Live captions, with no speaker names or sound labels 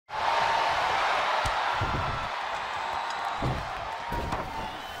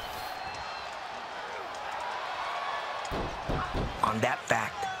on that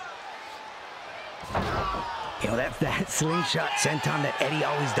fact. You know, that slingshot senton that Eddie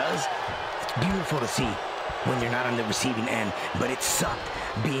always does, it's beautiful to see when you're not on the receiving end, but it sucked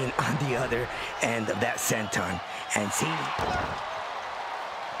being on the other end of that senton. And see,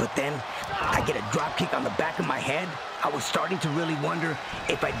 but then I get a drop kick on the back of my head. I was starting to really wonder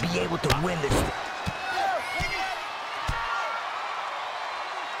if I'd be able to win this.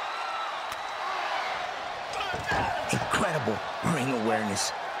 Incredible ring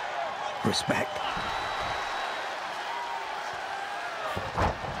awareness. Respect.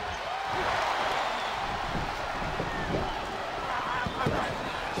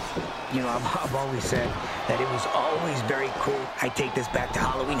 You know, I've always said that it was always very cool. I take this back to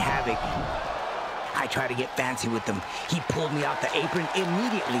Halloween Havoc. I try to get fancy with him. He pulled me out the apron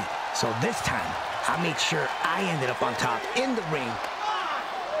immediately. So this time, I made sure I ended up on top in the ring.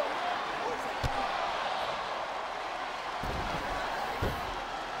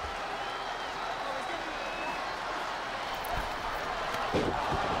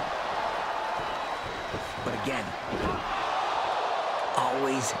 But again,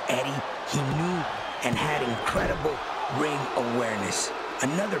 always Eddie, he knew and had incredible ring awareness.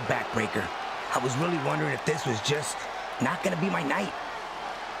 Another backbreaker. I was really wondering if this was just not gonna be my night.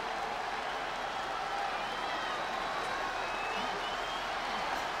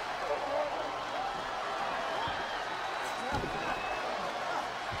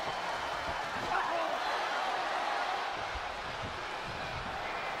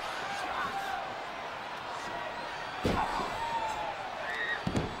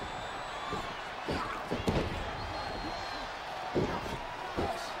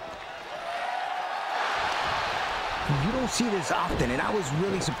 You don't see this often, and I was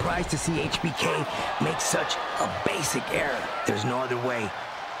really surprised to see HBK make such a basic error. There's no other way.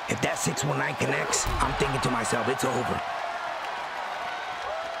 If that 619 connects, I'm thinking to myself, it's over.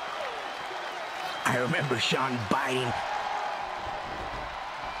 I remember Sean biting.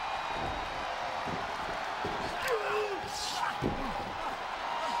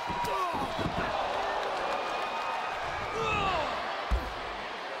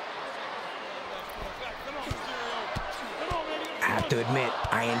 I have to admit,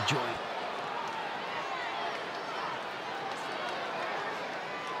 I enjoyed it.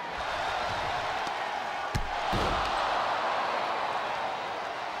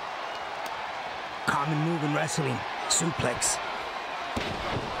 Common move in wrestling, suplex.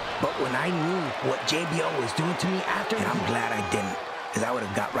 But when I knew what JBL was doing to me after, and I'm glad I didn't, because I would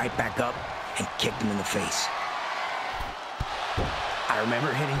have got right back up and kicked him in the face. I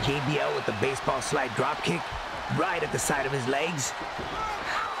remember hitting JBL with the baseball slide drop kick right at the side of his legs.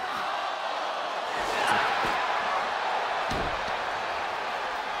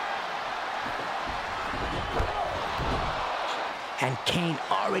 And Kane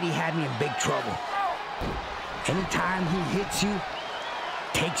already had me in big trouble. Anytime he hits you,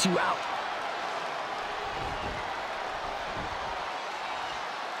 takes you out.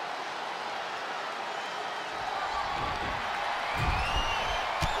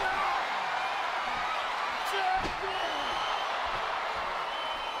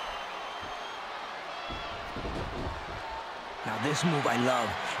 Now this move I love.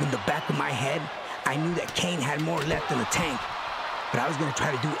 In the back of my head, I knew that Kane had more left in the tank, but I was gonna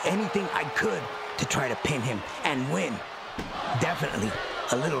try to do anything I could to try to pin him and win. Definitely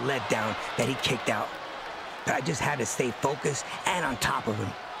a little letdown that he kicked out, but I just had to stay focused and on top of him.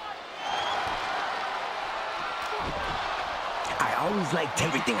 I always liked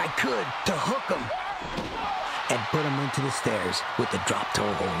everything I could to hook him and put him into the stairs with the drop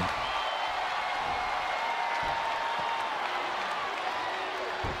toe hold.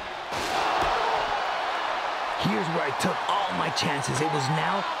 Here's where I took all my chances. It was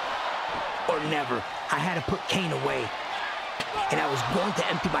now or never. I had to put Kane away, and I was going to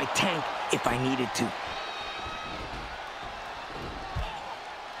empty my tank if I needed to.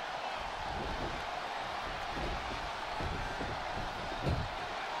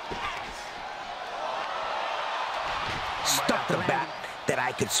 Stuck the bat that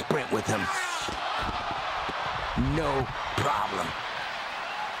I could sprint with him. No problem.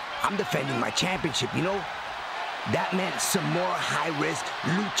 I'm defending my championship, you know? That meant some more high-risk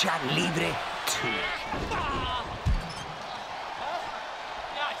lucha libre too.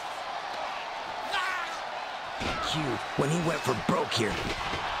 Q, when he went for broke here.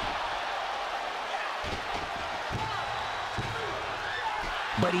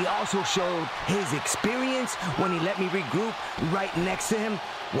 But he also showed his experience when he let me regroup right next to him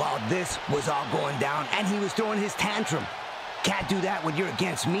while this was all going down, and he was throwing his tantrum. Can't do that when you're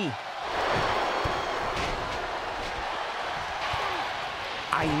against me.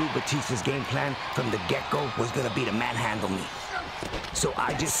 I knew Batista's game plan from the get-go was gonna be to manhandle me. So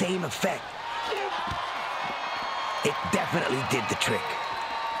I just same effect. It definitely did the trick.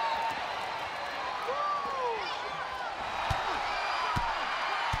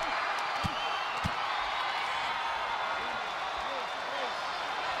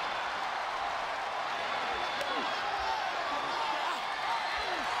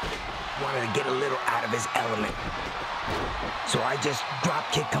 Wanted to get a little out of his element. So I just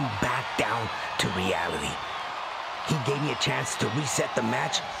drop kicked him back down to reality. He gave me a chance to reset the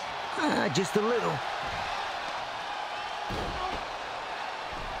match, just a little.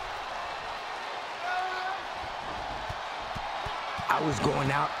 I was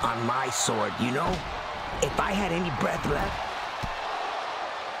going out on my sword, you know? If I had any breath left,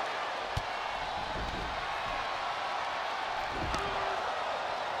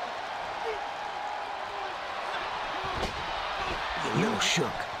 you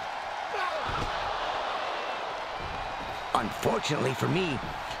shook. Unfortunately for me,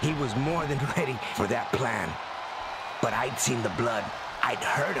 he was more than ready for that plan. But I'd seen the blood. I'd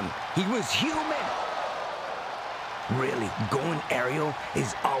heard him. He was human. Really, going aerial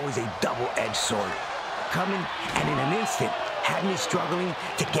is always a double-edged sword. Coming and in an instant had me struggling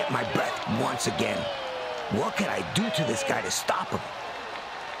to get my breath once again. What could I do to this guy to stop him?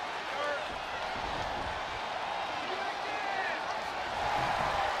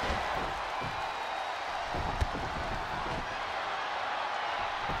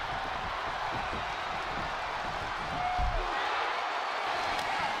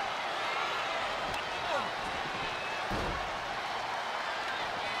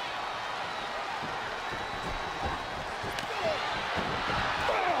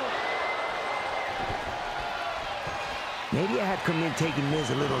 Maybe I had come in taking Miz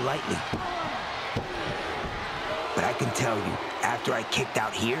a little lightly. But I can tell you, after I kicked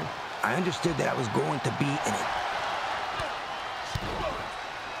out here, I understood that I was going to be in it.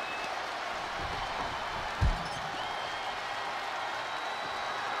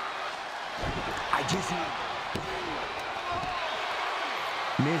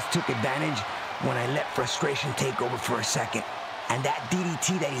 Miz took advantage when I let frustration take over for a second. And that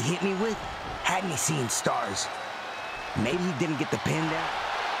DDT that he hit me with had me seeing stars. Maybe he didn't get the pin there.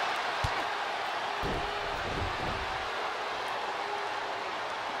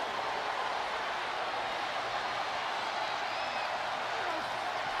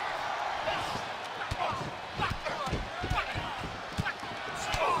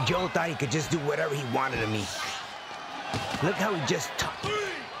 Joe thought he could just do whatever he wanted of me. Look how he just took.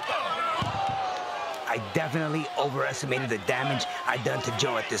 I definitely overestimated the damage I'd done to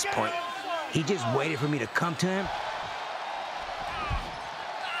Joe at this point. He just waited for me to come to him.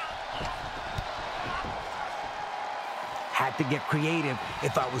 Had to get creative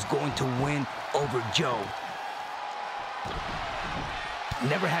if I was going to win over Joe.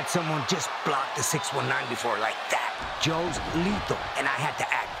 Never had someone just block the 619 before like that. Joe's lethal, and I had to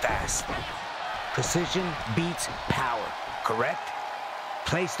act fast. Precision beats power, correct?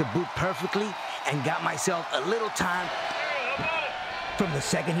 Placed the boot perfectly and got myself a little time. From the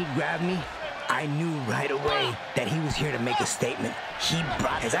second he grabbed me, I knew right away that he was here to make a statement. He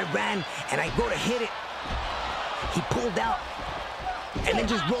brought, as I ran and I go to hit it, he pulled out and then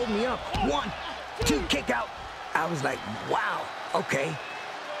just rolled me up. 1, 2, kick out. I was like, wow, okay.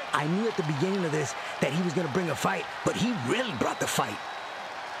 I knew at the beginning of this that he was gonna bring a fight, but he really brought the fight.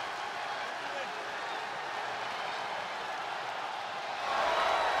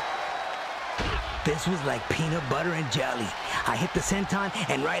 This was like peanut butter and jelly. I hit the senton,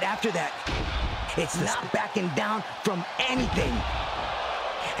 and right after that, it's not backing down from anything.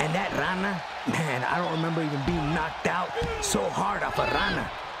 And that Rana, man, I don't remember even being knocked out so hard off a Rana.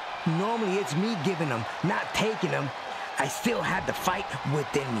 Normally it's me giving them, not taking them. I still had the fight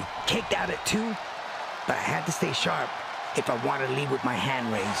within me. Kicked out at 2, but I had to stay sharp if I wanted to leave with my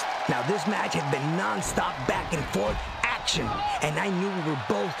hand raised. Now this match had been non-stop back and forth action, and I knew we were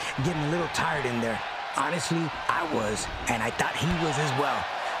both getting a little tired in there. Honestly, I was, and I thought he was as well.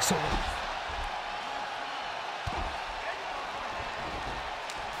 So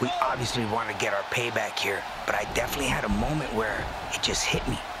we obviously want to get our payback here, but I definitely had a moment where it just hit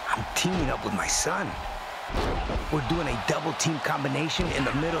me. I'm teaming up with my son. We're doing a double team combination in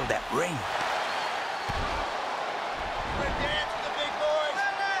the middle of that ring.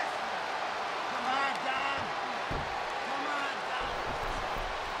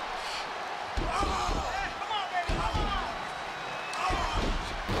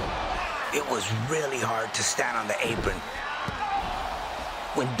 It was really hard to stand on the apron.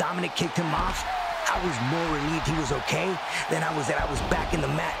 When Dominic kicked him off, I was more relieved he was okay than I was that I was back in the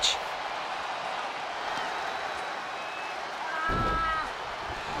match.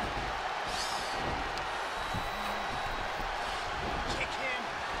 Kick him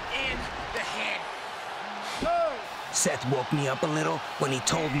in the head. Seth woke me up a little when he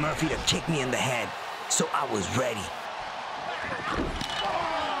told Murphy to kick me in the head, so I was ready.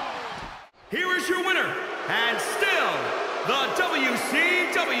 Here is your winner, and still the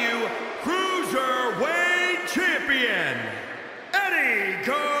WCW Cruiserweight Champion, Eddie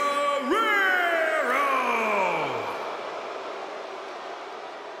Guerrero.